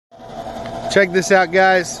Check this out,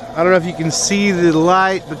 guys. I don't know if you can see the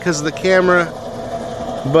light because of the camera,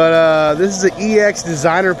 but this is an EX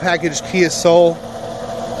designer package Kia Soul.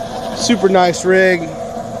 Super nice rig.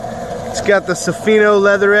 It's got the Safino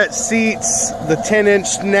leatherette seats, the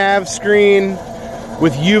 10-inch nav screen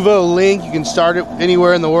with UVO link. You can start it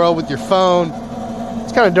anywhere in the world with your phone.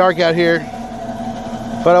 It's kind of dark out here,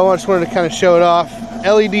 but I just wanted to kind of show it off.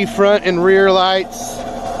 LED front and rear lights.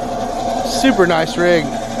 Super nice rig.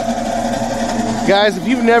 Guys, if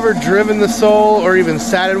you've never driven the Soul or even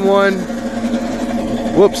sat in one,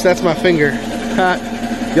 whoops, that's my finger.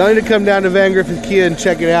 Y'all need to come down to Van Griffith Kia and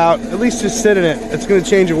check it out. At least just sit in it. It's going to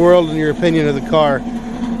change the world in your opinion of the car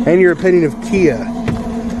and your opinion of Kia.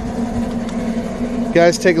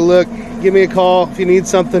 Guys, take a look. Give me a call if you need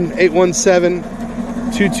something.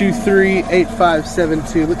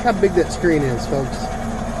 817-223-8572. Look how big that screen is, folks.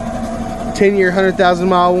 10-year, 100,000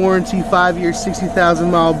 mile warranty, 5-year, 60,000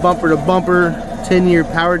 mile bumper to bumper, 10-year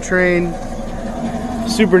powertrain.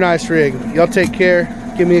 Super nice rig. Y'all take care.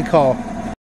 Give me a call.